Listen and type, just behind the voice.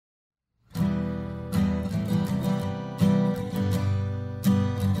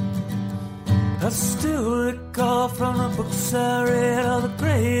I still recall from the books I read all the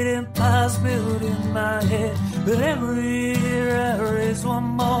great empires built in my head. But every year I raise one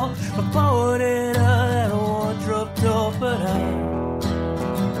more. I boarded that wardrobe door, but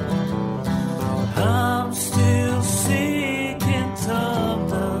I'm still seeking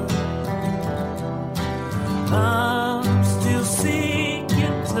Tumnus. I'm still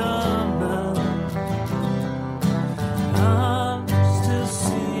seeking Tumnus. I'm still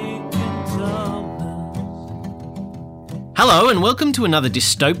seeking Tumnus. Hello and welcome to another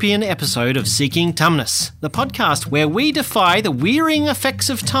dystopian episode of Seeking Tumnus, the podcast where we defy the wearying effects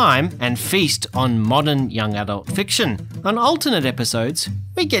of time and feast on modern young adult fiction. On alternate episodes,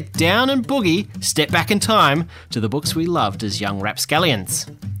 we get down and boogie, step back in time to the books we loved as young rapscallions.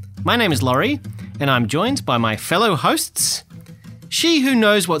 My name is Laurie, and I'm joined by my fellow hosts, she who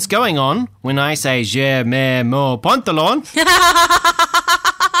knows what's going on when I say je mets mon pantalon.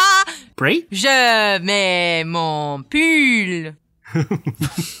 Brie? Je mets mon pull.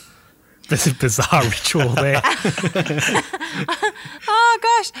 There's a bizarre ritual there. Oh,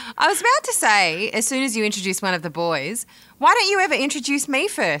 gosh. I was about to say, as soon as you introduce one of the boys, why don't you ever introduce me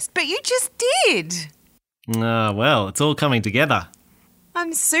first? But you just did. Well, it's all coming together.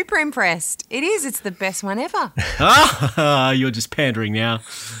 I'm super impressed. It is. It's the best one ever. You're just pandering now.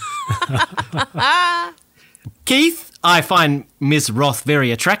 Keith, I find Miss Roth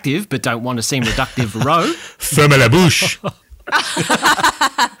very attractive, but don't want to seem reductive. Row. Ferme la bouche.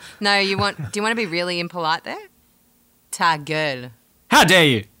 No, do you want to be really impolite there? Ta gueule. How dare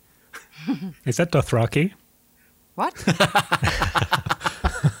you? Is that Dothraki? What?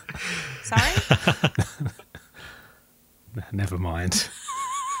 Sorry? Never mind.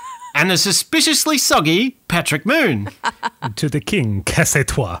 And the suspiciously soggy Patrick Moon. To the king,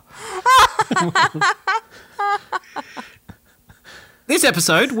 casse-toi. This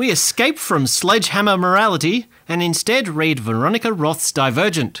episode, we escape from sledgehammer morality and instead read Veronica Roth's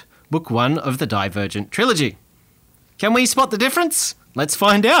Divergent, book 1 of the Divergent trilogy. Can we spot the difference? Let's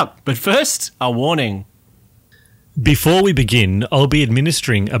find out. But first, a warning. Before we begin, I'll be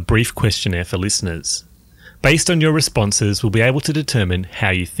administering a brief questionnaire for listeners. Based on your responses, we'll be able to determine how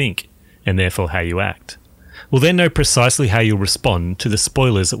you think, and therefore how you act. We'll then know precisely how you'll respond to the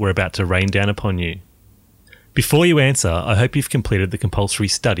spoilers that we're about to rain down upon you. Before you answer, I hope you've completed the compulsory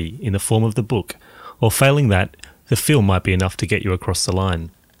study in the form of the book, or failing that, the film might be enough to get you across the line.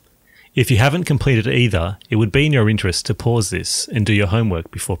 If you haven't completed either, it would be in your interest to pause this and do your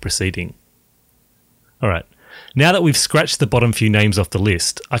homework before proceeding. Alright, now that we've scratched the bottom few names off the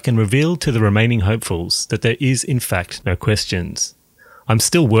list, I can reveal to the remaining hopefuls that there is in fact no questions. I'm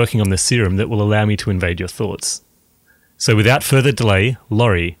still working on the serum that will allow me to invade your thoughts. So without further delay,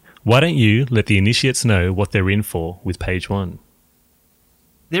 Laurie, why don't you let the initiates know what they're in for with page 1?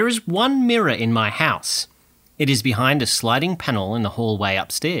 There is one mirror in my house. It is behind a sliding panel in the hallway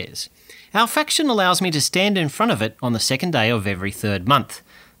upstairs. Our faction allows me to stand in front of it on the second day of every third month,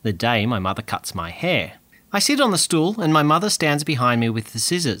 the day my mother cuts my hair. I sit on the stool and my mother stands behind me with the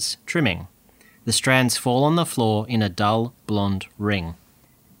scissors, trimming. The strands fall on the floor in a dull blonde ring.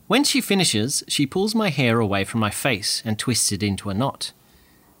 When she finishes, she pulls my hair away from my face and twists it into a knot.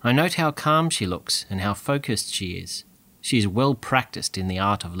 I note how calm she looks and how focused she is. She is well practiced in the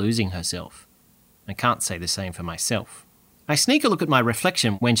art of losing herself. I can't say the same for myself. I sneak a look at my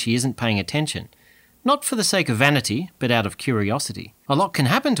reflection when she isn't paying attention. Not for the sake of vanity, but out of curiosity. A lot can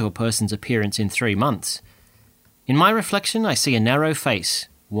happen to a person's appearance in 3 months. In my reflection, I see a narrow face,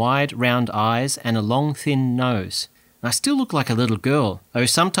 wide, round eyes, and a long, thin nose. I still look like a little girl, though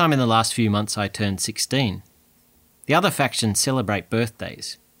sometime in the last few months I turned 16. The other factions celebrate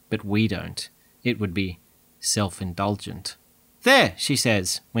birthdays, but we don't. It would be self-indulgent. There, she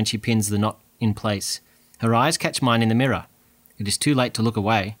says, when she pins the knot in place. Her eyes catch mine in the mirror. It is too late to look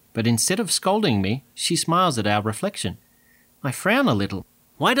away, but instead of scolding me, she smiles at our reflection. I frown a little.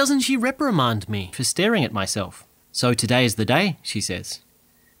 Why doesn't she reprimand me for staring at myself? So today is the day, she says.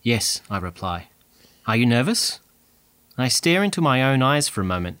 Yes, I reply. Are you nervous? I stare into my own eyes for a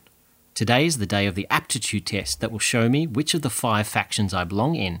moment. Today is the day of the aptitude test that will show me which of the 5 factions I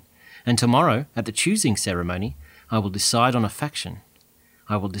belong in, and tomorrow, at the choosing ceremony, I will decide on a faction.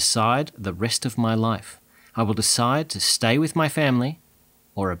 I will decide the rest of my life. I will decide to stay with my family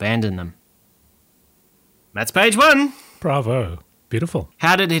or abandon them. That's page 1. Bravo. Beautiful.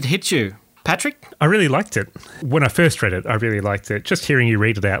 How did it hit you? Patrick? I really liked it. When I first read it, I really liked it. Just hearing you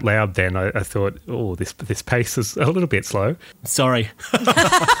read it out loud then, I thought, oh, this pace is a little bit slow. Sorry.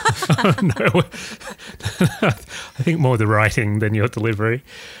 No, I think more the writing than your delivery.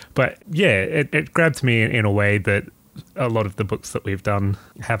 But yeah, it grabbed me in a way that a lot of the books that we've done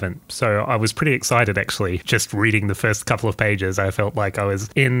haven't. So I was pretty excited, actually, just reading the first couple of pages. I felt like I was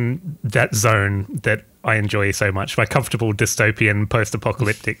in that zone that I enjoy so much, my comfortable dystopian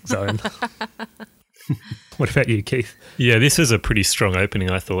post-apocalyptic zone. What about you, Keith? Yeah, this was a pretty strong opening,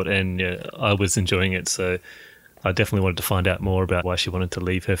 I thought, and yeah, I was enjoying it. So I definitely wanted to find out more about why she wanted to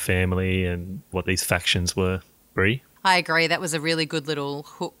leave her family and what these factions were. Bree? I agree. That was a really good little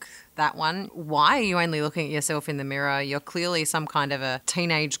hook, that one. Why are you only looking at yourself in the mirror? You're clearly some kind of a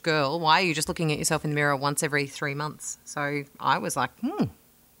teenage girl. Why are you just looking at yourself in the mirror once every 3 months? So I was like,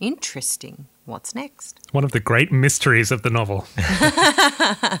 interesting. What's next? One of the great mysteries of the novel.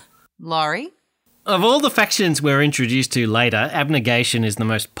 Laurie? Of all the factions we're introduced to later, abnegation is the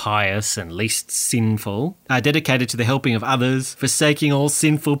most pious and least sinful, dedicated to the helping of others, forsaking all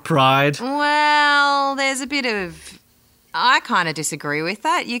sinful pride. Well, there's a bit of... I kind of disagree with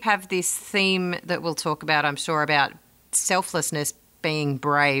that. You have this theme that we'll talk about, I'm sure, about selflessness being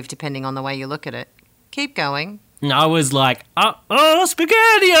brave, depending on the way you look at it. Keep going. I was like, SpaghettiOs!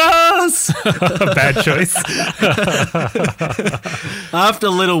 Bad choice. After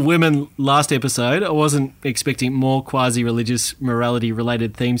Little Women last episode, I wasn't expecting more quasi-religious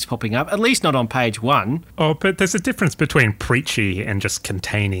morality-related themes popping up, at least not on page 1. Oh, but there's a difference between preachy and just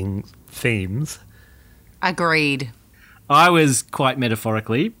containing themes. Agreed. I was quite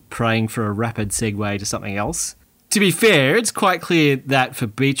metaphorically praying for a rapid segue to something else. To be fair, it's quite clear that for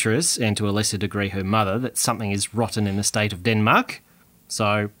Beatrice, and to a lesser degree her mother, that something is rotten in the state of Denmark.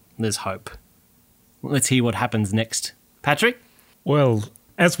 So there's hope. Let's hear what happens next. Patrick? Well,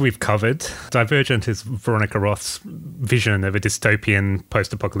 as we've covered, Divergent is Veronica Roth's vision of a dystopian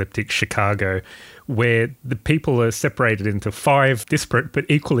post-apocalyptic Chicago where the people are separated into 5 disparate but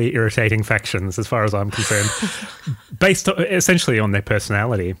equally irritating factions, as far as I'm concerned, based essentially on their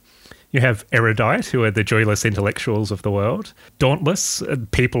personality. You have Erudite, who are the joyless intellectuals of the world. Dauntless,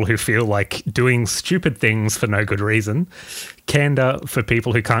 people who feel like doing stupid things for no good reason. Candor, for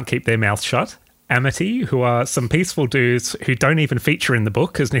people who can't keep their mouths shut. Amity, who are some peaceful dudes who don't even feature in the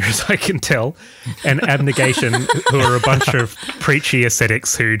book, as near as I can tell. And Abnegation, who are a bunch of preachy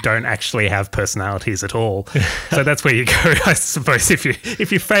ascetics who don't actually have personalities at all. So that's where you go, I suppose. If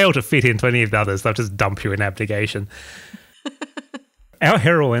you fail to fit into any of the others, they'll just dump you in Abnegation. Our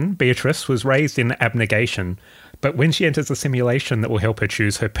heroine, Beatrice, was raised in abnegation, but when she enters a simulation that will help her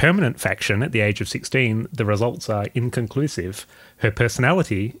choose her permanent faction at the age of 16, the results are inconclusive. Her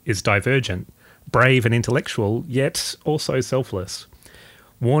personality is divergent, brave and intellectual, yet also selfless.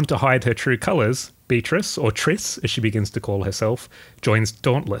 Warned to hide her true colours, Beatrice, or Triss as she begins to call herself, joins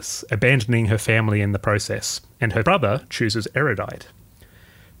Dauntless, abandoning her family in the process, and her brother chooses Erudite.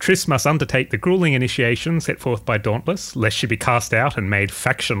 Triss must undertake the grueling initiation set forth by Dauntless, lest she be cast out and made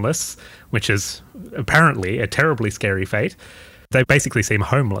factionless, which is apparently a terribly scary fate. They basically seem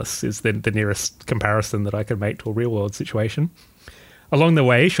homeless, is the nearest comparison that I can make to a real-world situation. Along the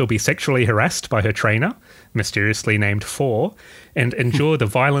way, she'll be sexually harassed by her trainer, mysteriously named Four, and endure the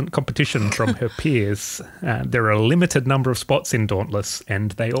violent competition from her peers. There are a limited number of spots in Dauntless,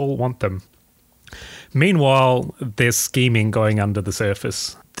 and they all want them. Meanwhile, there's scheming going under the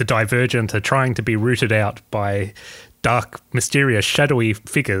surface. The Divergent are trying to be rooted out by dark, mysterious, shadowy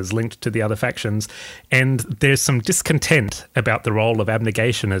figures linked to the other factions, and there's some discontent about the role of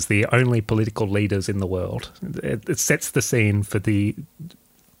abnegation as the only political leaders in the world. It sets the scene for the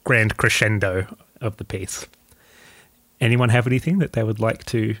grand crescendo of the piece. Anyone have anything that they would like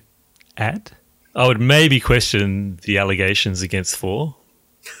to add? I would maybe question the allegations against Four.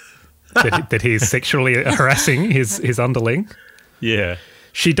 that he's sexually harassing his underling. Yeah.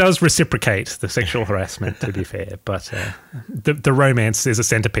 She does reciprocate the sexual harassment, to be fair, but the romance is a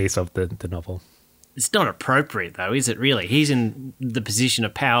centerpiece of the novel. It's not appropriate, though, is it really? He's in the position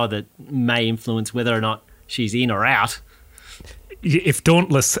of power that may influence whether or not she's in or out. If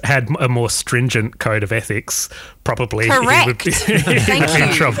Dauntless had a more stringent code of ethics, probably Correct. he would be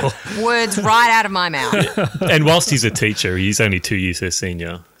in trouble. Words right out of my mouth. And whilst he's a teacher, he's only 2 years her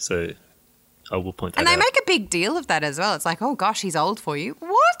senior, so I will point that out. And they make a big deal of that as well. It's like, oh gosh, he's old for you.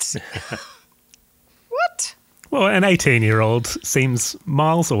 What? What? Well, an 18-year-old seems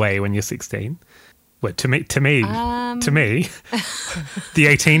miles away when you're 16. Well, to me, the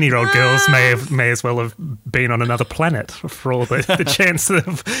 18-year-old girls may as well have been on another planet for all the chance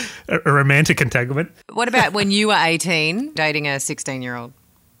of a romantic entanglement. What about when you were 18 dating a 16-year-old?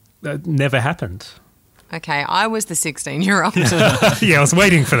 Never happened. Okay, I was the 16-year-old. Yeah, I was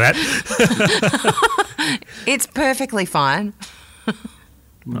waiting for that. It's perfectly fine.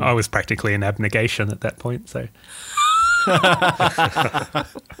 I was practically in abnegation at that point, so...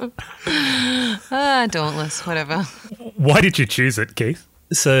 Dauntless, whatever. Why did you choose it, Keith?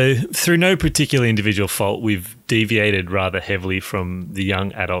 So, through no particular individual fault, we've deviated rather heavily from the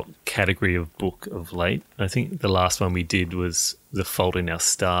young adult category of book of late. I think the last one we did was The Fault in Our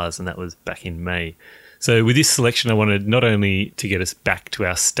Stars, and that was back in May. So, with this selection, I wanted not only to get us back to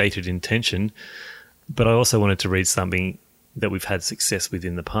our stated intention, but I also wanted to read something that we've had success with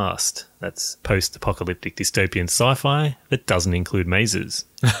in the past. That's post-apocalyptic dystopian sci-fi that doesn't include mazes.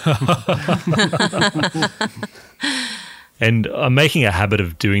 And I'm making a habit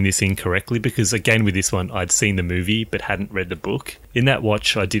of doing this incorrectly because, again, with this one, I'd seen the movie but hadn't read the book. In that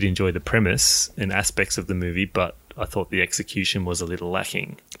watch, I did enjoy the premise and aspects of the movie, but I thought the execution was a little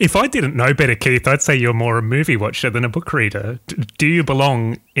lacking. If I didn't know better, Keith, I'd say you're more a movie watcher than a book reader. Do you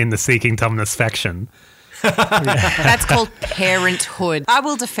belong in the Seeking Tumnus faction? That's called parenthood. I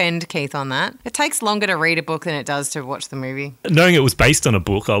will defend Keith on that. It takes longer to read a book than it does to watch the movie. Knowing it was based on a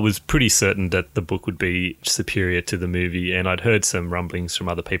book, I was pretty certain that the book would be superior to the movie, and I'd heard some rumblings from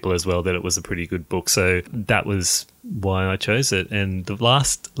other people as well that it was a pretty good book, so that was why I chose it. And the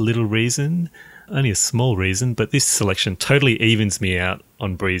last little reason, only a small reason, but this selection totally evens me out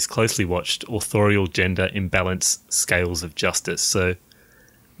on Bree's closely watched authorial gender imbalance scales of justice. So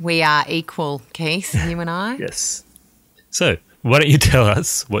we are equal, Keith, you and I. Yes. So why don't you tell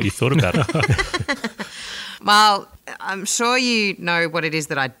us what you thought about it? Well, I'm sure you know what it is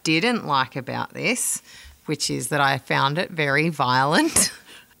that I didn't like about this, which is that I found it very violent.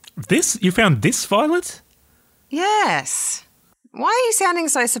 You found this violent? Yes. Why are you sounding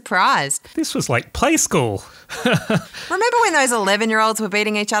so surprised? This was like play school. Remember when those 11-year-olds were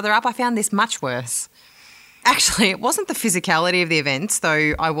beating each other up? I found this much worse. Actually, it wasn't the physicality of the events,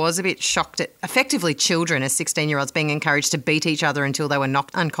 though I was a bit shocked at effectively children as 16-year-olds being encouraged to beat each other until they were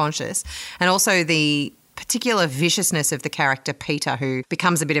knocked unconscious, and also the particular viciousness of the character Peter, who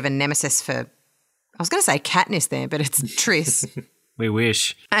becomes a bit of a nemesis for, I was going to say Katniss there, but it's Triss. We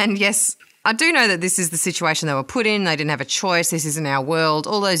wish. And yes, I do know that this is the situation they were put in. They didn't have a choice. This isn't our world,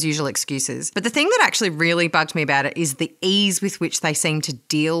 all those usual excuses. But the thing that actually really bugged me about it is the ease with which they seem to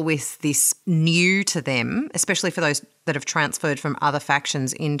deal with this new to them, especially for those that have transferred from other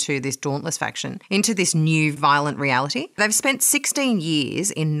factions into this Dauntless faction, into this new violent reality. They've spent 16 years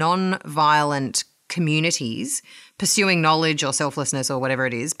in non-violent communities pursuing knowledge or selflessness or whatever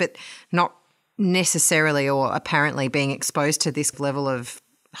it is, but not necessarily or apparently being exposed to this level of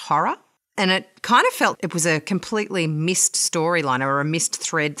horror. And it kind of felt it was a completely missed storyline or a missed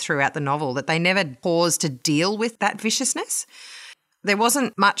thread throughout the novel, that they never paused to deal with that viciousness. There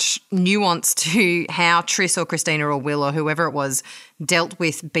wasn't much nuance to how Triss or Christina or Will or whoever it was dealt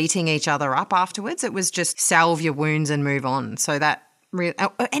with beating each other up afterwards. It was just salve your wounds and move on. So that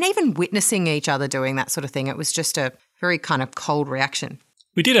and even witnessing each other doing that sort of thing, it was just a very kind of cold reaction.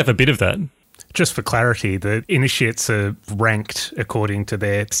 We did have a bit of that. Just for clarity, the initiates are ranked according to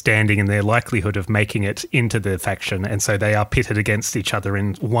their standing and their likelihood of making it into the faction, and so they are pitted against each other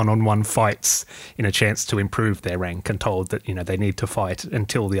in one-on-one fights in a chance to improve their rank and told that, you know, they need to fight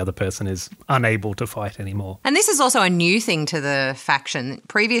until the other person is unable to fight anymore. And this is also a new thing to the faction.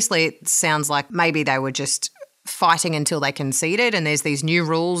 Previously, it sounds like maybe they were just fighting until they conceded, and there's these new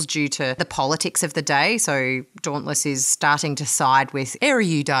rules due to the politics of the day. So Dauntless is starting to side with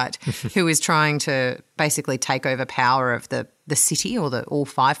Erudite, who is trying to basically take over power of the city or all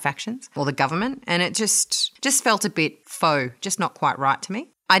 5 factions or the government, and it just felt a bit faux, just not quite right to me.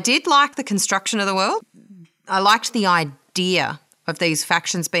 I did like the construction of the world. I liked the idea of these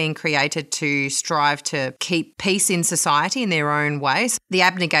factions being created to strive to keep peace in society in their own ways. The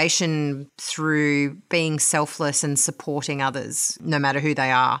abnegation through being selfless and supporting others, no matter who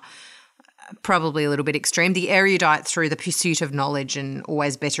they are, probably a little bit extreme. The erudite through the pursuit of knowledge and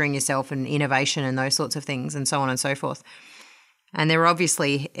always bettering yourself and innovation and those sorts of things and so on and so forth. And there were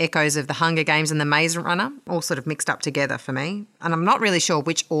obviously echoes of the Hunger Games and the Maze Runner, all sort of mixed up together for me. And I'm not really sure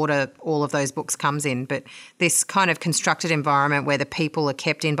which order all of those books comes in, but this kind of constructed environment where the people are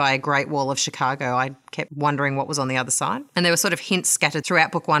kept in by a Great Wall of Chicago, I kept wondering what was on the other side. And there were sort of hints scattered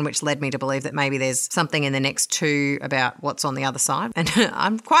throughout book 1, which led me to believe that maybe there's something in the next 2 about what's on the other side. And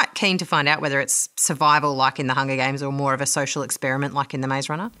I'm quite keen to find out whether it's survival like in the Hunger Games or more of a social experiment like in the Maze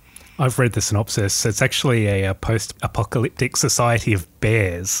Runner. I've read the synopsis. It's actually a post-apocalyptic society of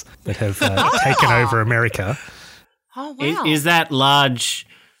bears that have taken over America. Oh, wow. Is that large,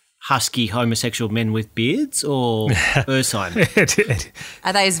 husky, homosexual men with beards or Ursine?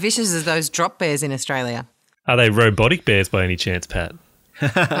 Are they as vicious as those drop bears in Australia? Are they robotic bears by any chance, Pat?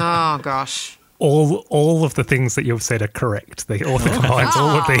 Oh, gosh. All of the things that you've said are correct. The author combines all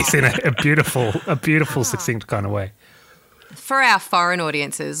of these in a beautiful, succinct kind of way. For our foreign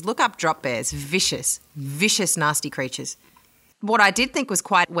audiences, look up drop bears. Vicious, nasty creatures. What I did think was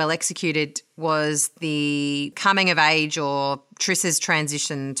quite well executed was the coming of age or Triss's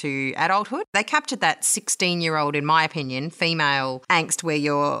transition to adulthood. They captured that 16-year-old, in my opinion, female angst where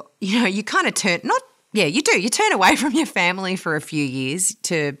you kind of turn, you turn away from your family for a few years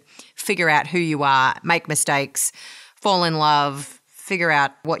to figure out who you are, make mistakes, fall in love, figure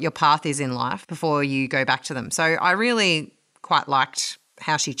out what your path is in life before you go back to them. So I really quite liked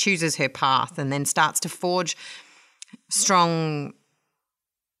how she chooses her path and then starts to forge strong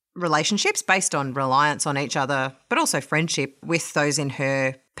relationships based on reliance on each other, but also friendship with those in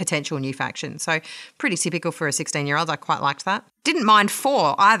her potential new faction. So pretty typical for a 16-year-old. I quite liked that. Didn't mind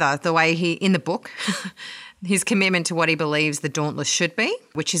 4 either, the way he, in the book, his commitment to what he believes the Dauntless should be,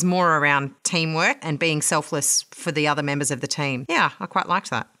 which is more around teamwork and being selfless for the other members of the team. Yeah, I quite liked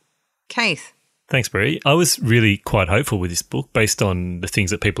that. Keith? Thanks, Brie. I was really quite hopeful with this book based on the things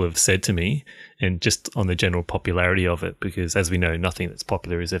that people have said to me and just on the general popularity of it, because as we know, nothing that's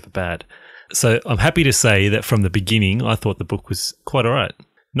popular is ever bad. So I'm happy to say that from the beginning, I thought the book was quite all right.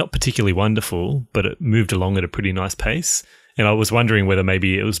 Not particularly wonderful, but it moved along at a pretty nice pace. And I was wondering whether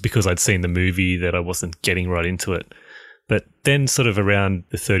maybe it was because I'd seen the movie that I wasn't getting right into it. But then sort of around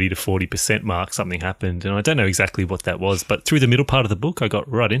the 30 to 40% mark, something happened. And I don't know exactly what that was, but through the middle part of the book, I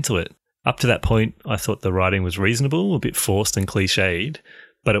got right into it. Up to that point, I thought the writing was reasonable, a bit forced and cliched,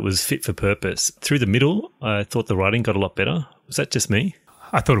 but it was fit for purpose. Through the middle, I thought the writing got a lot better. Was that just me?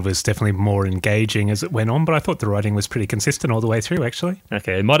 I thought it was definitely more engaging as it went on, but I thought the writing was pretty consistent all the way through, actually.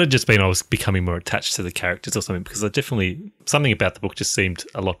 Okay, it might have just been I was becoming more attached to the characters or something, because something about the book just seemed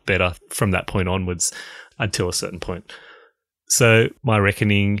a lot better from that point onwards until a certain point. So my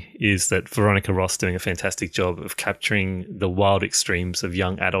reckoning is that Veronica Ross doing a fantastic job of capturing the wild extremes of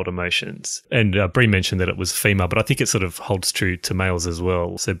young adult emotions. And Brie mentioned that it was female, but I think it sort of holds true to males as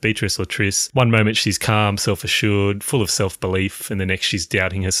well. So Beatrice or Triss, one moment she's calm, self-assured, full of self-belief, and the next she's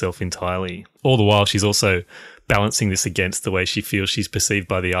doubting herself entirely. All the while she's also balancing this against the way she feels she's perceived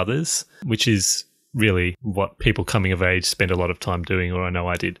by the others, which is really what people coming of age spend a lot of time doing, or I know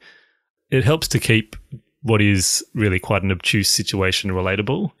I did. It helps to keep what is really quite an obtuse situation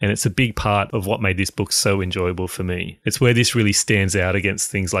relatable, and it's a big part of what made this book so enjoyable for me. It's where this really stands out against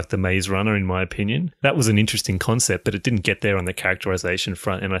things like The Maze Runner, in my opinion. That was an interesting concept, but it didn't get there on the characterization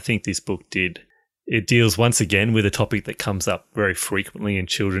front, and I think this book did. It deals once again with a topic that comes up very frequently in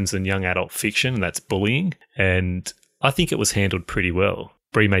children's and young adult fiction, and that's bullying, and I think it was handled pretty well.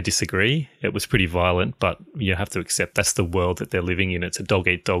 Brie may disagree. It was pretty violent, but you have to accept that's the world that they're living in. It's a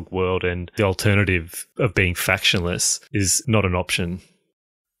dog-eat-dog world, and the alternative of being factionless is not an option.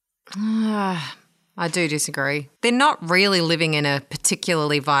 I do disagree. They're not really living in a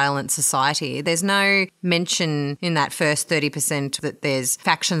particularly violent society. There's no mention in that first 30% that there's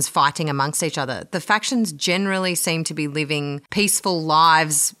factions fighting amongst each other. The factions generally seem to be living peaceful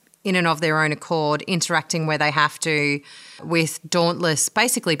lives in and of their own accord, interacting where they have to, with Dauntless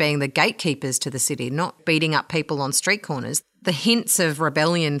basically being the gatekeepers to the city, not beating up people on street corners. The hints of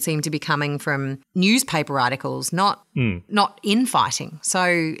rebellion seem to be coming from newspaper articles, not infighting.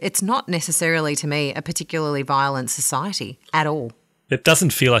 So it's not necessarily, to me, a particularly violent society at all. It doesn't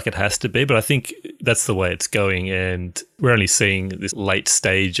feel like it has to be, but I think that's the way it's going, and we're only seeing this late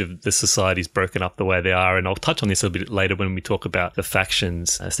stage of the society's broken up the way they are, and I'll touch on this a bit later when we talk about the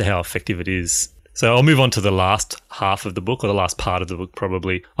factions as to how effective it is. So I'll move on to the last half of the book, or the last part of the book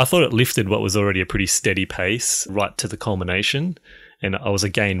probably. I thought it lifted what was already a pretty steady pace right to the culmination, and I was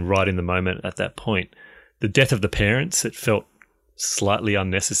again right in the moment at that point. The death of the parents, it felt slightly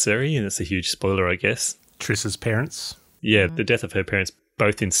unnecessary, and it's a huge spoiler, I guess. Triss's parents. Yeah, the death of her parents,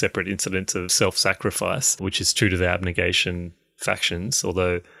 both in separate incidents of self-sacrifice, which is true to the abnegation factions,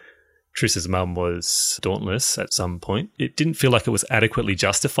 although Triss's mum was dauntless at some point. It didn't feel like it was adequately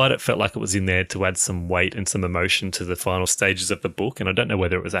justified. It felt like it was in there to add some weight and some emotion to the final stages of the book, and I don't know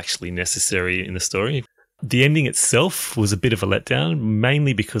whether it was actually necessary in the story. The ending itself was a bit of a letdown,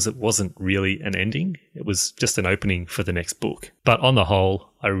 mainly because it wasn't really an ending. It was just an opening for the next book. But on the whole,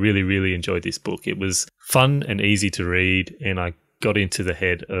 I really, really enjoyed this book. It was fun and easy to read, and I got into the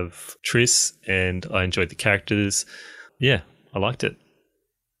head of Triss, and I enjoyed the characters. Yeah, I liked it.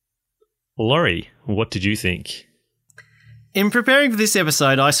 Laurie, what did you think? In preparing for this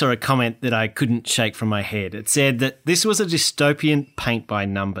episode, I saw a comment that I couldn't shake from my head. It said that this was a dystopian paint by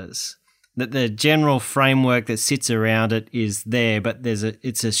numbers, that the general framework that sits around it is there, but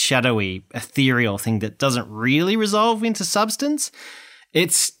it's a shadowy, ethereal thing that doesn't really resolve into substance.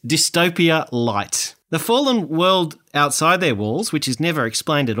 It's dystopia light. The fallen world outside their walls, which is never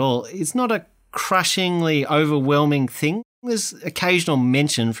explained at all, is not a crushingly overwhelming thing. There's occasional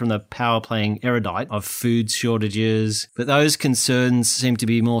mention from the power-playing erudite of food shortages, but those concerns seem to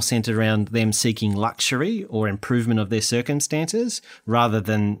be more centred around them seeking luxury or improvement of their circumstances rather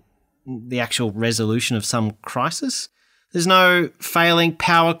than the actual resolution of some crisis. There's no failing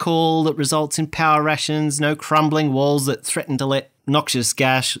power call that results in power rations, no crumbling walls that threaten to let noxious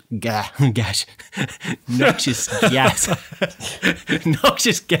gas, noxious gas.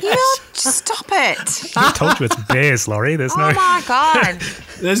 Stop it. I told you it's bears, Laurie. There's no... Oh my God.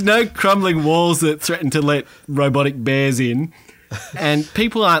 There's no crumbling walls that threaten to let robotic bears in. And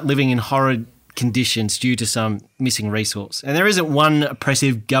people aren't living in horrid conditions due to some missing resource. And there isn't one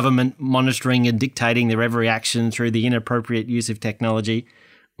oppressive government monitoring and dictating their every action through the inappropriate use of technology.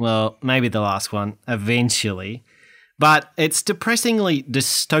 Well, maybe the last one, eventually. But it's depressingly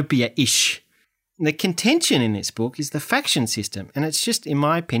dystopia-ish. The contention in this book is the faction system, and it's just, in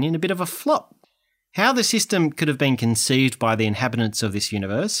my opinion, a bit of a flop. How the system could have been conceived by the inhabitants of this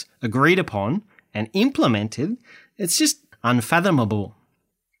universe, agreed upon, and implemented, it's just unfathomable.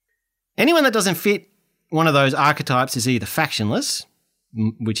 Anyone that doesn't fit one of those archetypes is either factionless,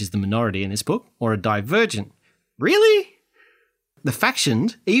 which is the minority in this book, or a divergent. Really? The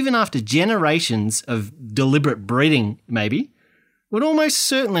factioned, even after generations of deliberate breeding, maybe, would almost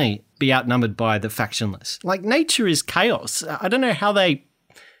certainly be outnumbered by the factionless. Like, nature is chaos. I don't know how they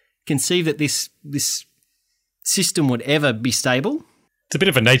conceive that this system would ever be stable. It's a bit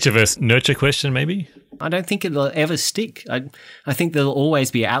of a nature versus nurture question, maybe. I don't think it'll ever stick. I think there'll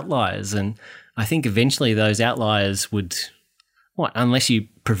always be outliers, and I think eventually those outliers would, unless you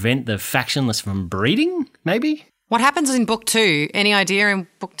prevent the factionless from breeding, maybe? What happens in book 2? Any idea in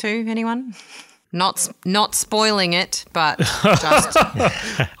book 2, anyone? Not spoiling it, but just...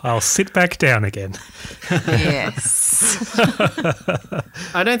 I'll sit back down again. Yes.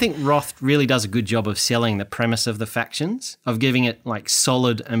 I don't think Roth really does a good job of selling the premise of the factions, of giving it like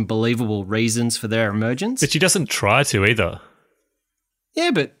solid and believable reasons for their emergence. But she doesn't try to either.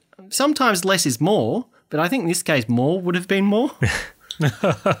 Yeah, but sometimes less is more, but I think in this case more would have been more.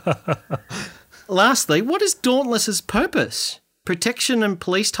 Lastly, what is Dauntless's purpose? Protection and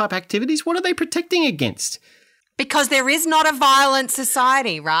police type activities? What are they protecting against? Because there is not a violent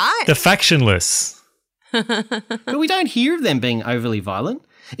society, right? The factionless. But we don't hear of them being overly violent.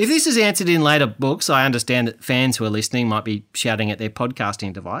 If this is answered in later books, I understand that fans who are listening might be shouting at their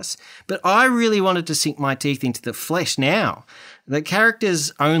podcasting device, but I really wanted to sink my teeth into the flesh now. The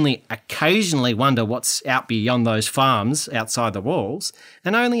characters only occasionally wonder what's out beyond those farms outside the walls,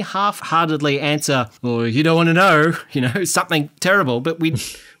 and only half-heartedly answer, well, you don't want to know, something terrible, but we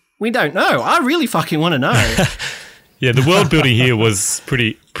don't know. I really fucking want to know. Yeah, the world building here was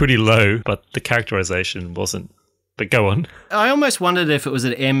pretty low, but the characterization wasn't. But go on. I almost wondered if it was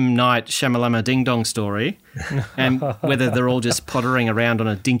an M. Night Shyamalama Ding Dong story and whether they're all just pottering around on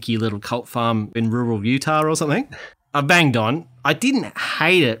a dinky little cult farm in rural Utah or something. I banged on. I didn't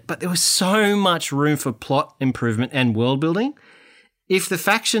hate it, but there was so much room for plot improvement and world building. If the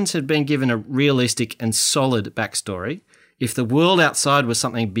factions had been given a realistic and solid backstory, if the world outside was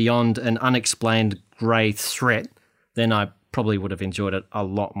something beyond an unexplained grey threat, then I probably would have enjoyed it a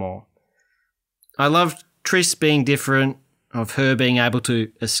lot more. I loved Triss being different, of her being able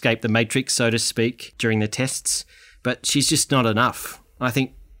to escape the Matrix, so to speak, during the tests, but she's just not enough. I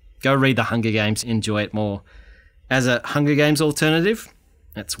think go read The Hunger Games, enjoy it more. As a Hunger Games alternative,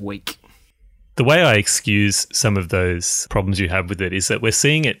 that's weak. The way I excuse some of those problems you have with it is that we're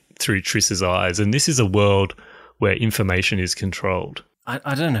seeing it through Triss's eyes, and this is a world where information is controlled.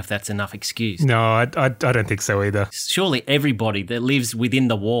 I don't know if that's enough excuse. No, I don't think so either. Surely everybody that lives within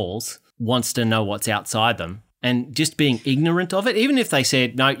the walls wants to know what's outside them, and just being ignorant of it, even if they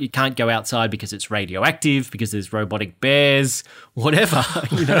said, no, you can't go outside because it's radioactive, because there's robotic bears, whatever,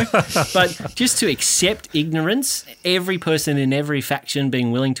 But just to accept ignorance, every person in every faction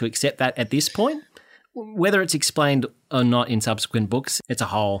being willing to accept that at this point, whether it's explained or not in subsequent books, it's a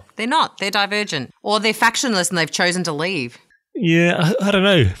whole. They're not. They're divergent. Or they're factionless and they've chosen to leave. Yeah, I don't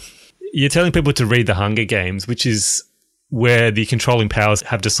know. You're telling people to read The Hunger Games, which is where the controlling powers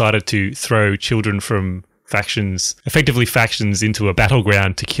have decided to throw children from factions into a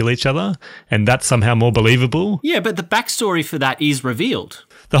battleground to kill each other, and that's somehow more believable. Yeah, but the backstory for that is revealed.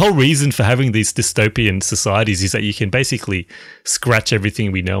 The whole reason for having these dystopian societies is that you can basically scratch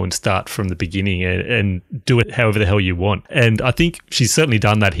everything we know and start from the beginning and do it however the hell you want. And I think she's certainly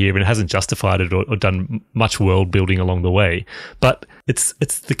done that here and hasn't justified it or done much world building along the way. But it's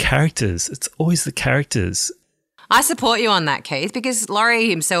the characters. It's always the characters. I support you on that, Keith, because Laurie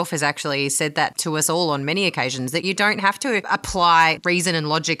himself has actually said that to us all on many occasions, that you don't have to apply reason and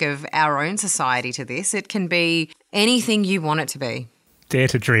logic of our own society to this. It can be anything you want it to be. Dare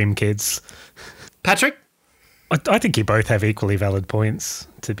to dream, kids. Patrick? I think you both have equally valid points,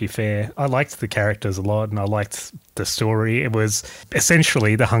 to be fair. I liked the characters a lot and I liked the story. It was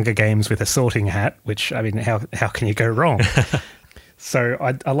essentially the Hunger Games with a sorting hat, which, I mean, how can you go wrong? So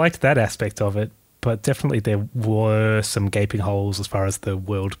I liked that aspect of it, but definitely there were some gaping holes as far as the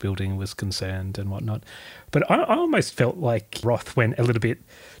world building was concerned and whatnot. But I almost felt like Roth went a little bit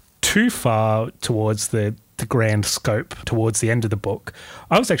too far towards the grand scope towards the end of the book.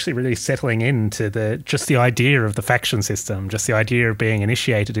 I was actually really settling into just the idea of the faction system, just the idea of being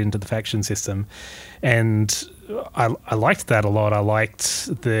initiated into the faction system. And I liked that a lot. I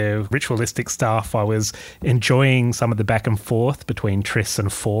liked the ritualistic stuff. I was enjoying some of the back and forth between Triss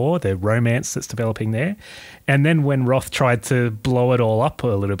and Four, the romance that's developing there. And then when Roth tried to blow it all up a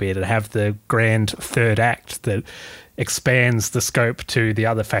little bit and have the grand third act that expands the scope to the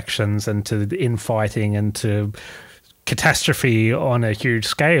other factions and to the infighting and to catastrophe on a huge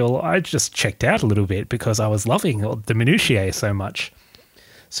scale, I just checked out a little bit because I was loving the minutiae so much.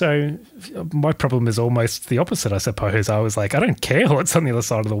 So my problem is almost the opposite, I suppose. I was like, I don't care what's on the other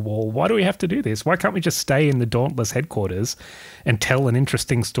side of the wall. Why do we have to do this? Why can't we just stay in the Dauntless headquarters and tell an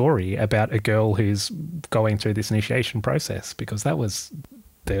interesting story about a girl who's going through this initiation process? Because that was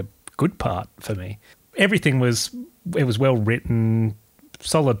the good part for me. Everything was well written,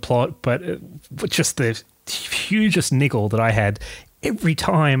 solid plot, but just the hugest niggle that I had every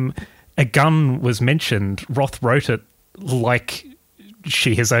time a gun was mentioned, Roth wrote it like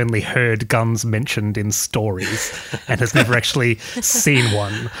she has only heard guns mentioned in stories and has never actually seen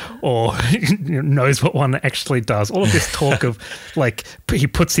one or knows what one actually does. All of this talk of, like, he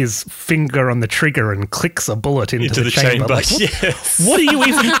puts his finger on the trigger and clicks a bullet into the chamber. Like, what are you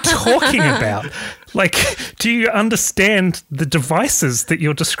even talking about? Like, do you understand the devices that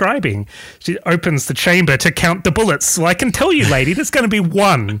you're describing? She opens the chamber to count the bullets. So I can tell you, lady, there's going to be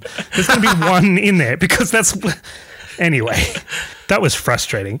one. There's going to be one in there because that's... Anyway, that was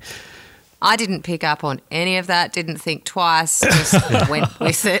frustrating. I didn't pick up on any of that, didn't think twice, just went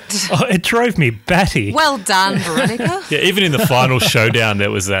with it. Oh, it drove me batty. Well done, Veronica. Yeah, even in the final showdown, there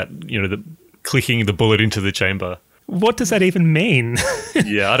was that, the clicking the bullet into the chamber. What does that even mean?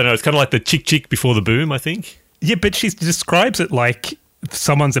 Yeah, I don't know. It's kind of like the chick before the boom, I think. Yeah, but she describes it like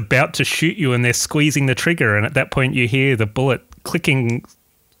someone's about to shoot you and they're squeezing the trigger, and at that point you hear the bullet clicking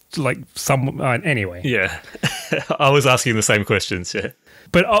like anyway. Yeah. I was asking the same questions, yeah.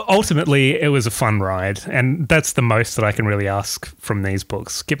 But ultimately, it was a fun ride, and that's the most that I can really ask from these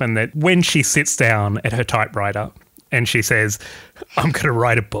books, given that when she sits down at her typewriter and she says, I'm going to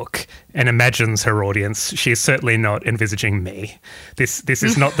write a book, and imagines her audience, she is certainly not envisaging me. This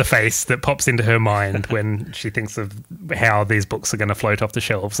is not the face that pops into her mind when she thinks of how these books are going to float off the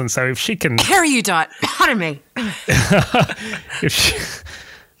shelves. And so if she can... Erudite, pardon me.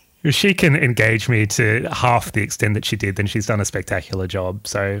 If she can engage me to half the extent that she did, then she's done a spectacular job.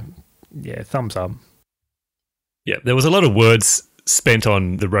 So, yeah, thumbs up. Yeah, there was a lot of words spent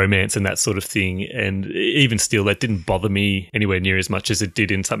on the romance and that sort of thing, and even still, that didn't bother me anywhere near as much as it did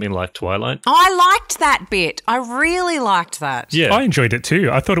in something like Twilight. I liked that bit. I really liked that. Yeah. I enjoyed it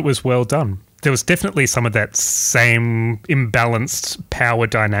too. I thought it was well done. There was definitely some of that same imbalanced power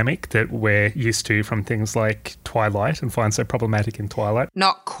dynamic that we're used to from things like Twilight and find so problematic in Twilight.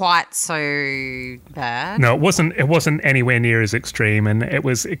 Not quite so bad. No, it wasn't anywhere near as extreme, and it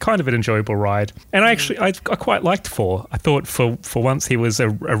was kind of an enjoyable ride. And I quite liked Four. I thought for once he was a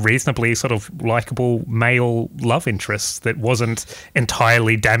reasonably sort of likable male love interest that wasn't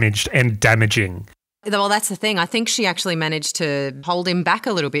entirely damaged and damaging. Well, that's the thing. I think she actually managed to hold him back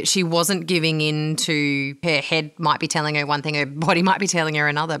a little bit. She wasn't giving in to her head might be telling her one thing, her body might be telling her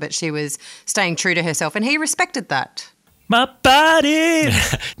another, but she was staying true to herself, and he respected that. My body's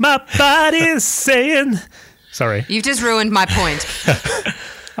saying... Sorry. You've just ruined my point.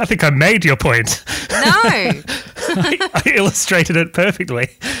 I think I made your point. No. I illustrated it perfectly.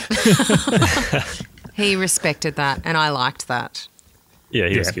 He respected that, and I liked that. Yeah,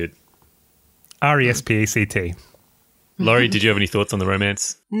 he was good. RESPECT. Laurie, did you have any thoughts on the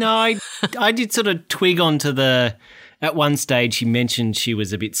romance? No, I did sort of twig onto at one stage she mentioned she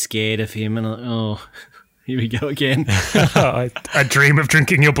was a bit scared of him, and here we go again. I dream of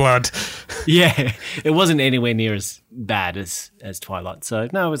drinking your blood. Yeah, it wasn't anywhere near as bad as Twilight, so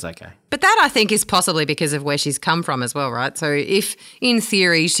no, it was okay. But that, I think, is possibly because of where she's come from as well, right? So if, in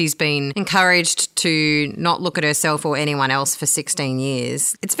theory, she's been encouraged to not look at herself or anyone else for 16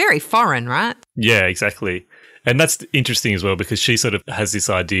 years, it's very foreign, right? Yeah, exactly. And that's interesting as well because she sort of has this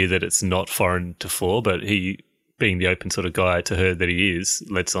idea that it's not foreign to Thor, but he, being the open sort of guy to her that he is,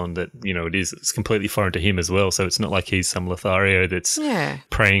 lets on that, you know, it's completely foreign to him as well. So it's not like he's some Lothario that's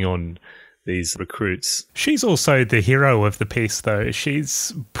preying on these recruits. She's also the hero of the piece, though.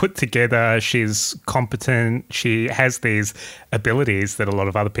 She's put together, she's competent, she has these abilities that a lot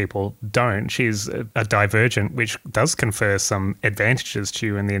of other people don't. She's a divergent, which does confer some advantages to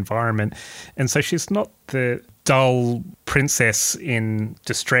you in the environment. And so she's not the dull princess in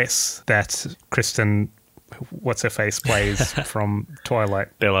distress that Kristen, what's her face, plays from Twilight.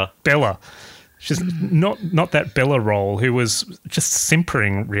 Bella. She's not that Bella role who was just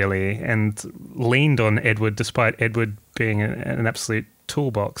simpering, really, and leaned on Edward despite Edward being an absolute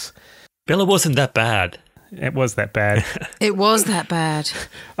toolbox. Bella wasn't that bad. It was that bad. It was that bad.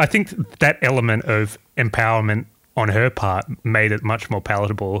 I think that element of empowerment on her part made it much more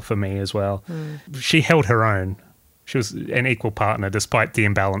palatable for me as well. She held her own. She was an equal partner despite the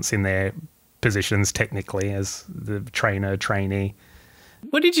imbalance in their positions technically as the trainee.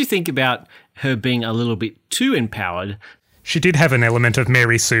 What did you think about her being a little bit too empowered? She did have an element of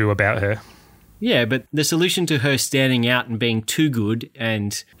Mary Sue about her. Yeah, but the solution to her standing out and being too good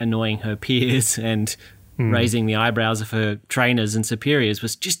and annoying her peers and raising the eyebrows of her trainers and superiors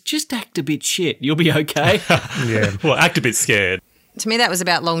was just act a bit shit. You'll be okay. Yeah. Well, act a bit scared. To me, that was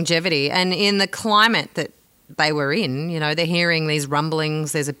about longevity. And in the climate that they were in, you know, they're hearing these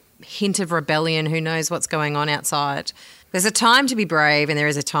rumblings. There's a hint of rebellion. Who knows what's going on outside? There's a time to be brave and there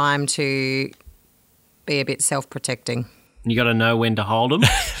is a time to be a bit self-protecting. You got to know when to hold them.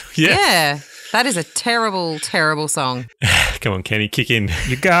 Yeah. That is a terrible, terrible song. Come on, Kenny, kick in.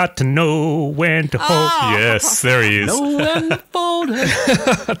 You got to know when to hold. Yes, there he is. Know when to fold her.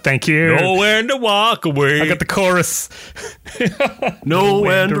 Thank you. Know when to walk away. I got the chorus. Know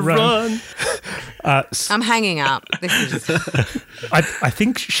when to run. I'm hanging up. This is I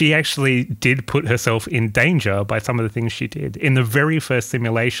think she actually did put herself in danger by some of the things she did. In the very first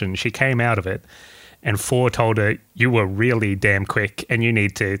simulation, she came out of it and Thor told her, you were really damn quick and you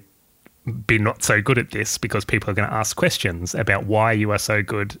need to be not so good at this because people are going to ask questions about why you are so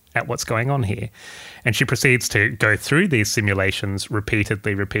good at what's going on here. And she proceeds to go through these simulations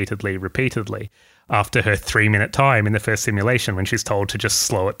repeatedly after her 3-minute time in the first simulation when she's told to just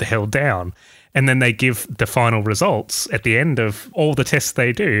slow it the hell down. And then they give the final results at the end of all the tests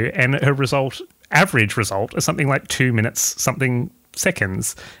they do, and her average result is something like 2 minutes, something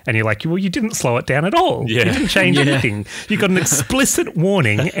seconds. And you're like, well, you didn't slow it down at all. Yeah. You didn't change anything. You got an explicit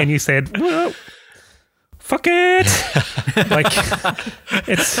warning and you said, well, fuck it. Like,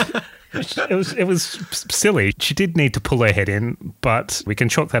 it was silly. She did need to pull her head in, but we can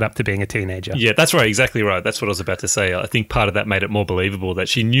chalk that up to being a teenager. Yeah, that's right. Exactly right. That's what I was about to say. I think part of that made it more believable that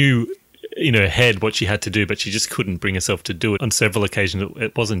she knew in her head what she had to do, but she just couldn't bring herself to do it on several occasions.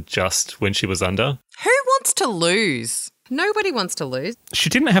 It wasn't just when she was under. Who wants to lose? Nobody wants to lose. She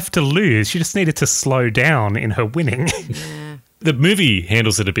didn't have to lose. She just needed to slow down in her winning. Yeah. The movie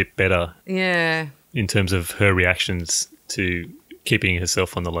handles it a bit better. Yeah. In terms of her reactions to keeping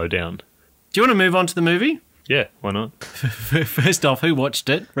herself on the lowdown. Do you want to move on to the movie? Yeah, why not? First off, who watched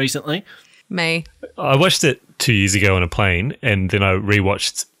it recently? Me. I watched it 2 years ago on a plane, and then I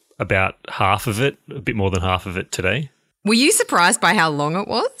rewatched about half of it, a bit more than half of it today. Were you surprised by how long it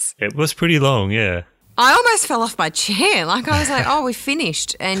was? It was pretty long, yeah. I almost fell off my chair. Like, I was like, oh, we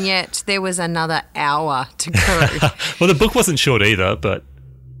finished. And yet there was another hour to go. Well, the book wasn't short either, but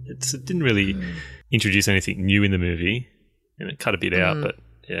it didn't really introduce anything new in the movie. And it cut a bit out, but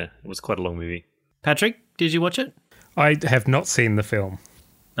yeah, it was quite a long movie. Patrick, did you watch it? I have not seen the film.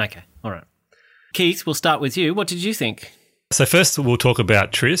 Okay, all right. Keith, we'll start with you. What did you think? So first we'll talk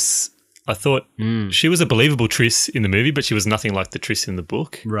about Triss. I thought she was a believable Triss in the movie, but she was nothing like the Triss in the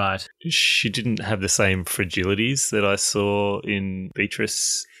book. Right. She didn't have the same fragilities that I saw in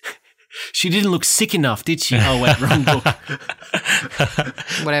Beatrice. She didn't look sick enough, did she? Oh, wait, wrong book.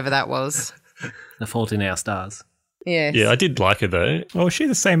 Whatever that was. The Fault in Our Stars. Yes. Yeah, I did like her though. Oh, is she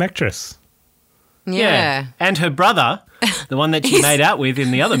the same actress? Yeah. And her brother, the one that she made out with in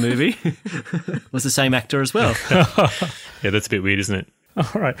the other movie, was the same actor as well. Yeah, that's a bit weird, isn't it?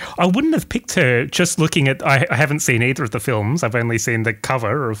 All right. I wouldn't have picked her just looking at... I haven't seen either of the films. I've only seen the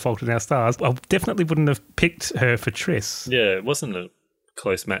cover of Fault in Our Stars. I definitely wouldn't have picked her for Triss. Yeah, it wasn't a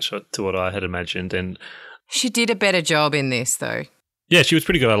close match to what I had imagined. And She did a better job in this, though. yeah, she was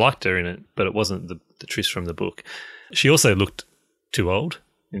pretty good. I liked her in it, but it wasn't the Triss from the book. She also looked too old,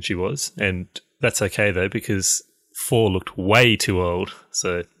 and she was. And that's okay, though, because 4 looked way too old.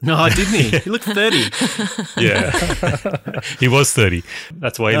 So No, didn't he? He looked 30. yeah, he was 30.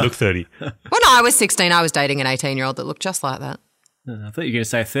 That's why he looked 30. When I was 16, I was dating an 18-year-old that looked just like that. I thought you were going to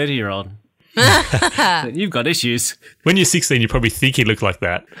say a 30-year-old. You've got issues. When you're 16, you probably think he looked like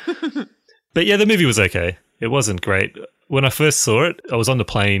that. But yeah, the movie was okay. It wasn't great. When I first saw it, I was on the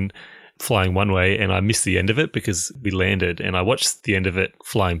plane flying one way and I missed the end of it because we landed, and I watched the end of it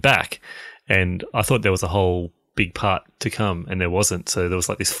flying back, and I thought there was a whole big part to come, and there wasn't. So there was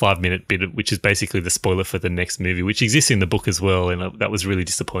like this 5-minute bit, which is basically the spoiler for the next movie, which exists in the book as well, and that was really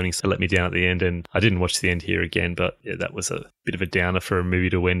disappointing. So it let me down at the end, and I didn't watch the end here again, but yeah, that was a bit of a downer for a movie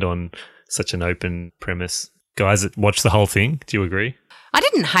to end on such an open premise. Guys that watched the whole thing, do you agree? I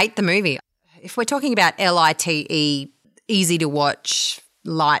didn't hate the movie. If we're talking about LITE, easy to watch,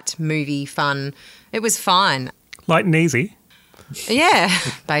 light movie, fun, it was fine. Light and easy. Yeah,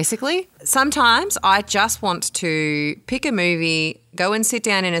 basically. Sometimes I just want to pick a movie, go and sit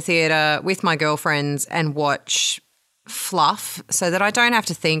down in a theatre with my girlfriends and watch fluff so that I don't have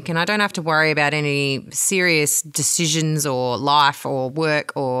to think and I don't have to worry about any serious decisions or life or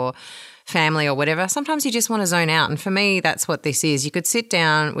work or family or whatever. Sometimes you just want to zone out. And for me, that's what this is. You could sit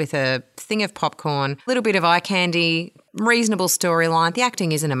down with a thing of popcorn, a little bit of eye candy, reasonable storyline. The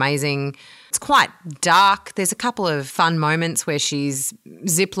acting isn't amazing. It's quite dark. There's a couple of fun moments where she's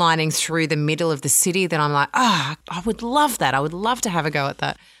ziplining through the middle of the city that I'm like, I would love that. I would love to have a go at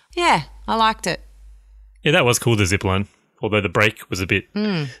that. Yeah, I liked it. Yeah, that was cool, the zipline. Although the break was a bit,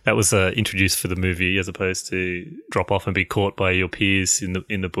 that was introduced for the movie as opposed to drop off and be caught by your peers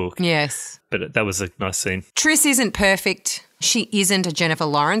in the book. Yes. But that was a nice scene. Tris isn't perfect. She isn't a Jennifer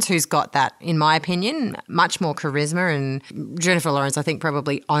Lawrence who's got that, in my opinion, much more charisma. And Jennifer Lawrence, I think,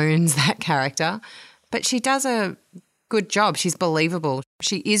 probably owns that character. But she does a good job. She's believable.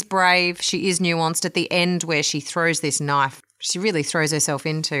 She is brave. She is nuanced. At the end where she throws this knife, she really throws herself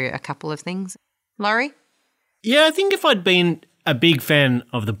into a couple of things. Laurie? Yeah, I think if I'd been a big fan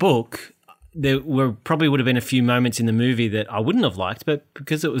of the book, there probably would have been a few moments in the movie that I wouldn't have liked, but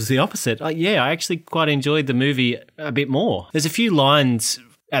because it was the opposite, I actually quite enjoyed the movie a bit more. There's a few lines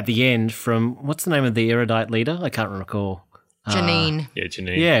at the end from, what's the name of the erudite leader? I can't recall. Janine. Yeah,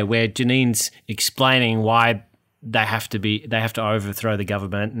 Janine. Yeah, where Janine's explaining why they have to overthrow the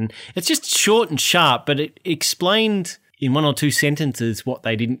government, and it's just short and sharp, but it explained in 1 or 2 sentences what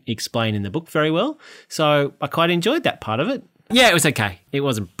they didn't explain in the book very well. So I quite enjoyed that part of it. Yeah, it was okay. It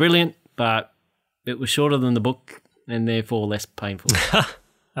wasn't brilliant, but it was shorter than the book and therefore less painful.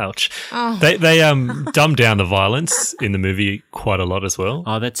 Ouch. Oh. They dumbed down the violence in the movie quite a lot as well.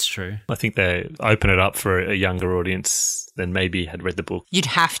 Oh, that's true. I think they open it up for a younger audience than maybe had read the book. You'd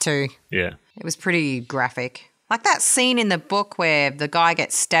have to. Yeah. It was pretty graphic. Like that scene in the book where the guy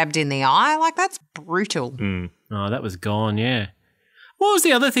gets stabbed in the eye, like that's brutal. Oh, that was gone, yeah. What was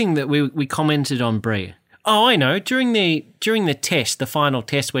the other thing that we commented on, Brie? Oh, I know. During the test, the final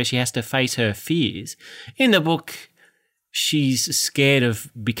test where she has to face her fears, in the book, she's scared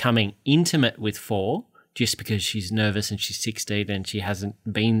of becoming intimate with 4 just because she's nervous and she's 16 and she hasn't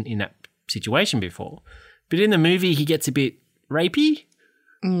been in that situation before. But in the movie, he gets a bit rapey.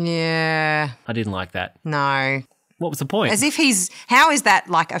 Yeah. I didn't like that. No. What was the point? As if how is that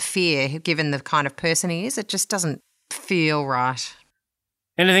like a fear given the kind of person he is? It just doesn't feel right.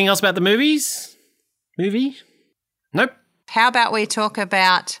 Anything else about the movie? Nope. How about we talk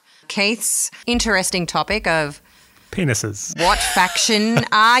about Keith's interesting topic of Penises. What faction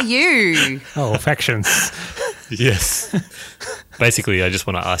are you? Oh, factions. Yes. Basically, I just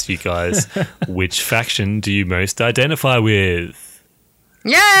want to ask you guys, which faction do you most identify with?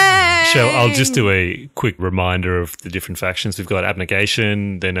 Yay! I'll just do a quick reminder of the different factions. We've got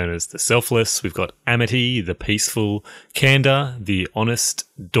Abnegation, they're known as the Selfless. We've got Amity, the Peaceful. Candor, the Honest.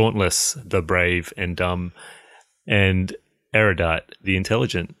 Dauntless, the Brave and Dumb. And Erudite, the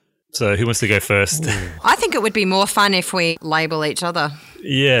Intelligent. So who wants to go first? I think it would be more fun if we label each other.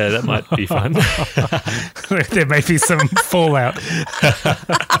 Yeah, that might be fun. There may be some fallout.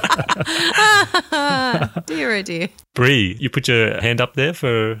 Dear, oh dear. Bree, you put your hand up there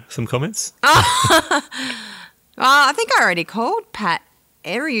for some comments? I think I already called Pat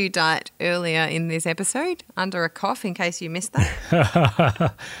erudite earlier in this episode under a cough in case you missed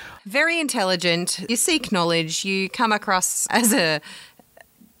that. Very intelligent. You seek knowledge. You come across as a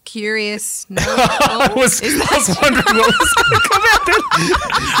curious. I was wondering what was going to come out then.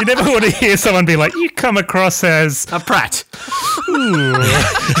 You never want to hear someone be like, you come across as a prat.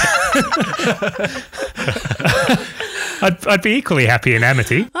 I'd be equally happy in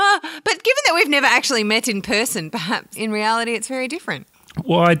Amity. But given that we've never actually met in person, perhaps in reality it's very different.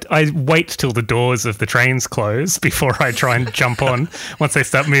 Well, I wait till the doors of the trains close before I try and jump on once they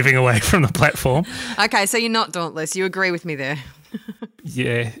start moving away from the platform. Okay, so you're not dauntless. You agree with me there.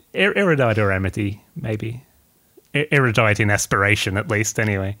 Yeah, erudite or amity, maybe. Erudite in aspiration, at least,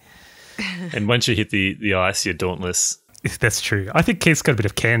 anyway. And once you hit the ice, you're dauntless. That's true. I think Keith's got a bit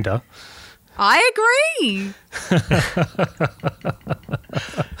of candour. I agree.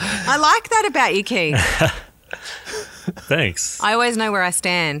 I like that about you, Keith. Thanks. I always know where I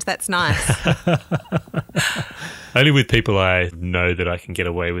stand. That's nice. Only with people I know that I can get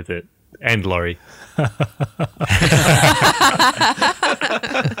away with it. And Laurie.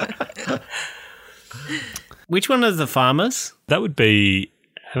 Which one of the farmers? That would be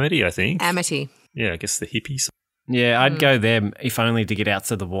Amity, I think. Amity. Yeah, I guess the hippies. Yeah, I'd go there if only to get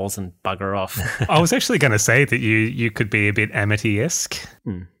outside the walls and bugger off. I was actually going to say that you could be a bit amity-esque.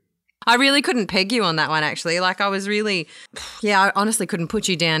 I really couldn't peg you on that one, actually. Like, I was really, I honestly couldn't put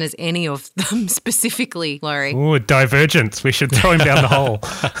you down as any of them specifically, Laurie. Oh, Divergent. We should throw him down the hole.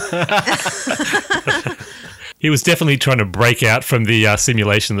 He was definitely trying to break out from the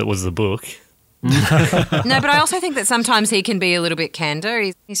simulation that was the book. No, but I also think that sometimes he can be a little bit candor.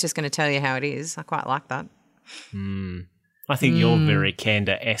 He's just going to tell you how it is. I quite like that. I think you're very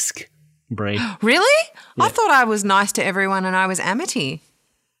Canada-esque, Bree. Really? Yeah. I thought I was nice to everyone and I was amity.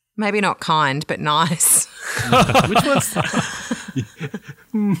 Maybe not kind, but nice. Which one's...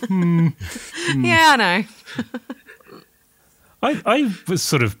 Yeah, I know. I was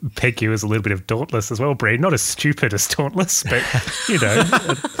sort of peg you as a little bit of dauntless as well, Bree. Not as stupid as dauntless, but, you know.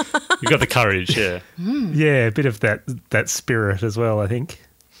 You got the courage, yeah. Yeah, a bit of that spirit as well, I think.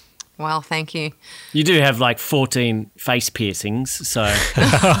 Well, thank you. You do have like 14 face piercings, so...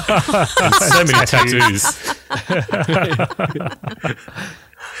 So many tattoos.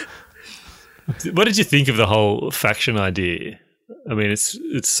 What did you think of the whole faction idea? I mean, it's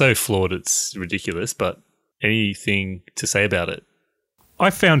so flawed, it's ridiculous, but anything to say about it? I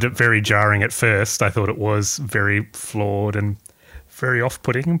found it very jarring at first. I thought it was very flawed and very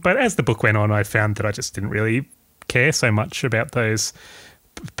off-putting, but as the book went on, I found that I just didn't really care so much about those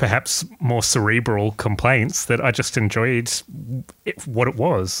perhaps more cerebral complaints, that I just enjoyed what it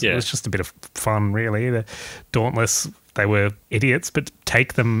was. Yeah. It was just a bit of fun, really. The Dauntless, they were idiots, but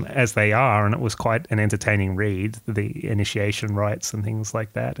take them as they are, and it was quite an entertaining read, the initiation rites and things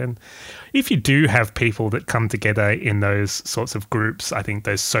like that. And if you do have people that come together in those sorts of groups, I think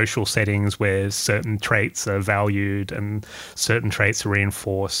those social settings where certain traits are valued and certain traits are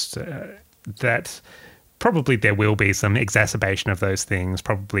reinforced, that probably there will be some exacerbation of those things.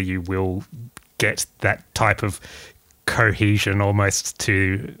 Probably you will get that type of cohesion almost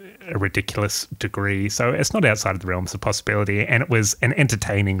to a ridiculous degree. So it's not outside of the realms of possibility, and it was an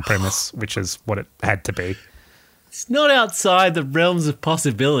entertaining premise, which is what it had to be. It's not outside the realms of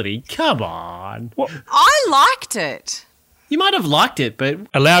possibility. Come on. What? I liked it. You might have liked it, but...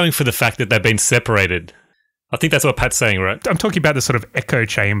 Allowing for the fact that they've been separated. I think that's what Pat's saying, right? I'm talking about the sort of echo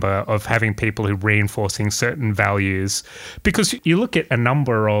chamber of having people who are reinforcing certain values, because you look at a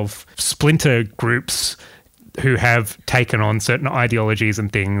number of splinter groups who have taken on certain ideologies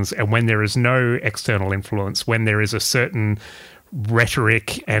and things, and when there is no external influence, when there is a certain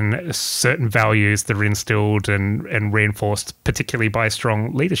rhetoric and certain values that are instilled and reinforced, particularly by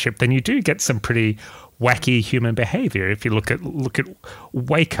strong leadership, then you do get some pretty wacky human behaviour. If you look at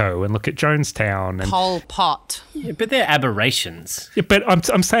Waco and look at Jonestown and Pol Pot. Yeah, but they're aberrations. Yeah, but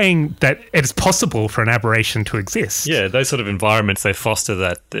I'm saying that it's possible for an aberration to exist. Yeah, those sort of environments, they foster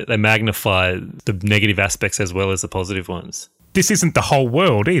that. They magnify the negative aspects as well as the positive ones. This isn't the whole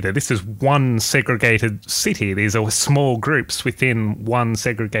world either. This is one segregated city. These are small groups within one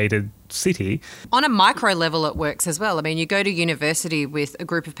segregated city. On a micro level, it works as well. I mean, you go to university with a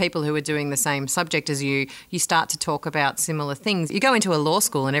group of people who are doing the same subject as you. You start to talk about similar things. You go into a law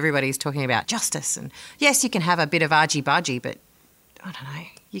school and everybody's talking about justice. And yes, you can have a bit of argy-bargy, but I don't know.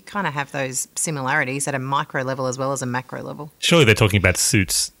 You kind of have those similarities at a micro level as well as a macro level. Surely they're talking about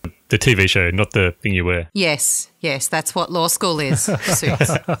Suits, the TV show, not the thing you wear. Yes, that's what law school is, Suits.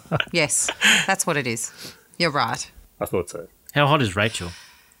 Yes, that's what it is. You're right. I thought so. How hot is Rachel?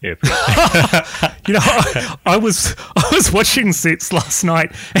 Yeah. You know, I was watching Suits last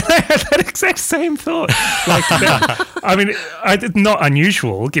night and I had that exact same thought. Like, I mean, it's not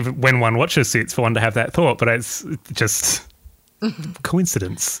unusual given when one watches Suits for one to have that thought, but it's just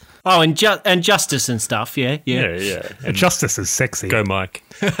coincidence. Oh, and justice and stuff, yeah. And Justice is sexy. go, Mike.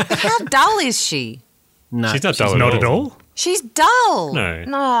 How dull is she? No, She's not dull Not at all. She's dull. No.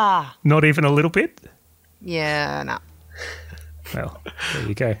 Nah. Not even a little bit. Yeah, no. Well, there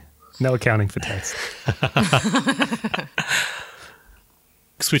you go. No accounting for taste.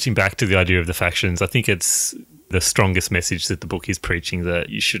 Switching back to the idea of the factions, I think it's the strongest message that the book is preaching, that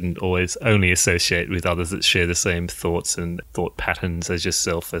you shouldn't always only associate with others that share the same thoughts and thought patterns as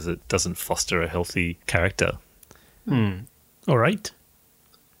yourself, as it doesn't foster a healthy character. All right.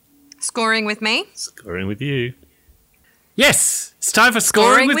 Scoring with me? Scoring with you. Yes, it's time for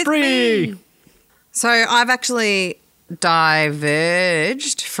Scoring with me. Bree. So I've actually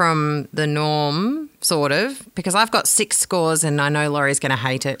diverged from the norm, sort of, because I've got 6 scores and I know Laurie's going to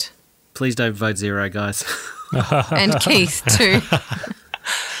hate it. Please don't vote 0, guys. And Keith too,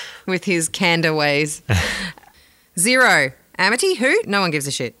 with his candor ways. 0, Amity, who? No one gives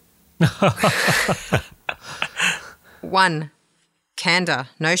a shit. 1, candor.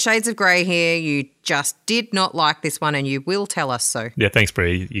 No shades of grey here. You just did not like this one and you will tell us so. Yeah, thanks,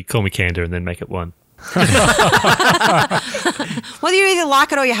 Bree. You call me Candor and then make it 1. Well, you either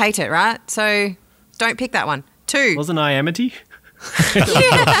like it or you hate it, right? So don't pick that one. 2. Wasn't I Amity?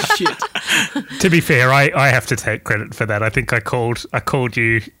 Shit. To be fair, I have to take credit for that. I think I called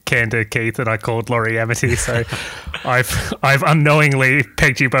you Candor, Keith, and I called Laurie Amity. So I've unknowingly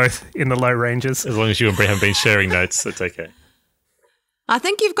pegged you both in the low ranges. As long as you and Bree haven't been sharing notes, that's okay. I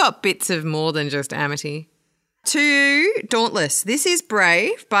think you've got bits of more than just Amity. 2, Dauntless. This is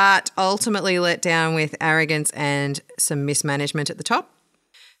brave, but ultimately let down with arrogance and some mismanagement at the top.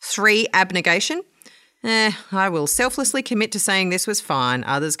 3, Abnegation. I will selflessly commit to saying this was fine.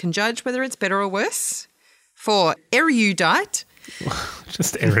 Others can judge whether it's better or worse. 4, Erudite.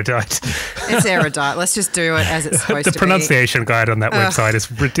 Just erudite. It's erudite. Let's just do it as it's supposed to The be. pronunciation guide on that website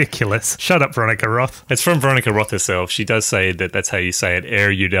is ridiculous. Shut up, Veronica Roth. It's from Veronica Roth herself. She does say that that's how you say it,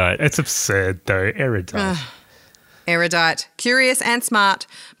 erudite. It's absurd, though. Erudite. Erudite, curious and smart,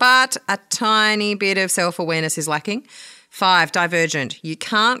 but a tiny bit of self-awareness is lacking. 5, Divergent. You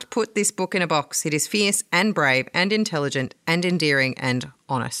can't put this book in a box. It is fierce and brave and intelligent and endearing and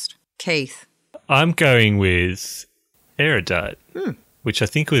honest. Keith. I'm going with erudite, which I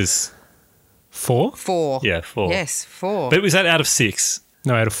think was 4? 4. Yeah, 4. Yes, 4. But was that out of 6?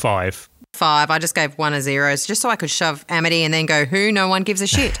 No, out of 5. 5. I just gave 1 a 0 just so I could shove Amity and then go, who? No one gives a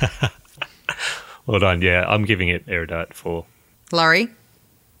shit. Well done. Yeah, I'm giving it erudite 4. Laurie.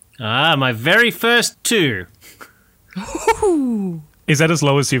 My very first 2. Is that as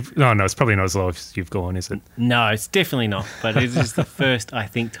low as you've... No, it's probably not as low as you've gone, is it? No, it's definitely not, but it is the first, I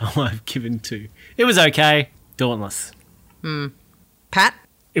think, time I've given 2. It was okay. Dauntless. Pat.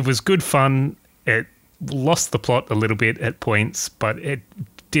 It was good fun. It lost the plot a little bit at points, but it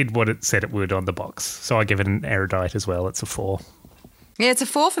did what it said it would on the box. So I give it an erudite as well. It's a 4. Yeah, it's a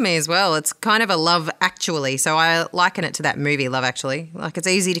 4 for me as well. It's kind of a Love Actually, so I liken it to that movie, Love Actually. Like, it's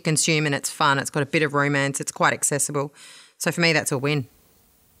easy to consume and it's fun. It's got a bit of romance. It's quite accessible. So for me, that's a win.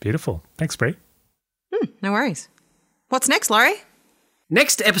 Beautiful. Thanks, Bree. No worries. What's next, Laurie?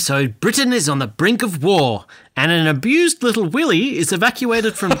 Next episode, Britain is on the brink of war, and an abused little Willie is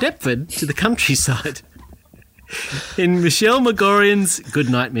evacuated from Deptford to the countryside. In Michelle Megorian's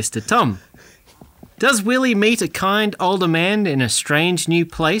Goodnight, Mr. Tom. Does Willie meet a kind older man in a strange new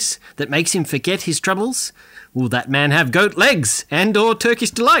place that makes him forget his troubles? Will that man have goat legs and or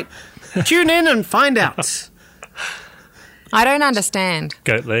Turkish delight? Tune in and find out. I don't understand.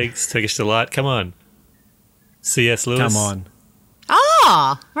 Goat legs, Turkish delight. Come on. C.S. Lewis. Come on.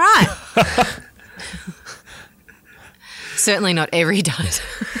 Oh, right. Certainly not every diet.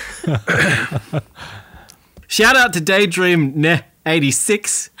 Shout out to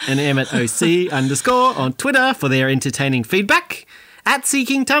Daydream86 and EmmettOC_ on Twitter for their entertaining feedback. At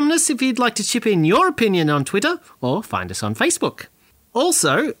Seeking Tumnus if you'd like to chip in your opinion on Twitter, or find us on Facebook.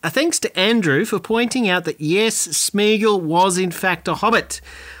 Also, a thanks to Andrew for pointing out that yes, Smeagol was in fact a hobbit.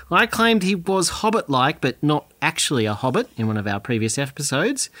 I claimed he was hobbit-like, but not actually a hobbit in one of our previous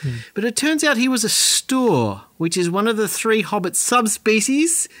episodes. But it turns out he was a stoor, which is one of the 3 hobbit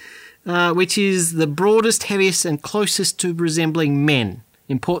subspecies, which is the broadest, heaviest, and closest to resembling men.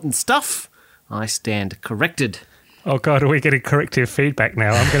 Important stuff. I stand corrected. Oh, God, are we getting corrective feedback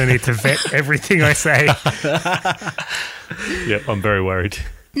now? I'm going to need to vet everything I say. Yep, I'm very worried.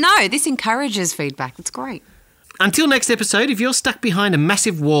 No, this encourages feedback. It's great. Until next episode, if you're stuck behind a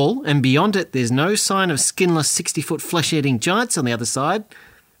massive wall and beyond it there's no sign of skinless 60-foot flesh-eating giants on the other side,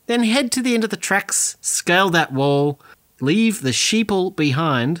 then head to the end of the tracks, scale that wall, leave the sheeple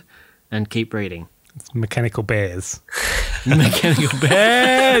behind, and keep reading. Mechanical bears. Mechanical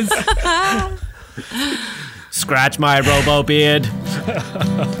bears! Scratch my robo beard.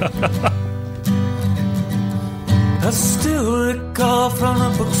 I still recall from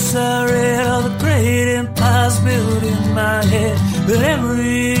the books I read all the great empires built in my head. But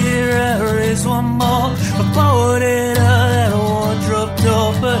every year I raise one more. I bought it out that wardrobe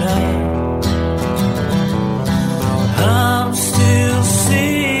door.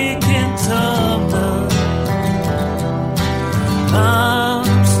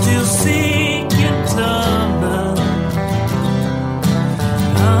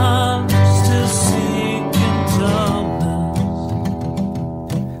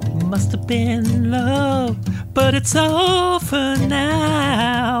 been in love, but it's over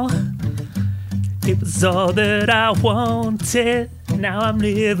now. It was all that I wanted, now I'm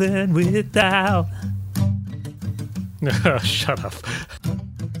living without. Shut up.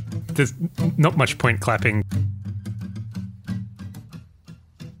 There's not much point clapping.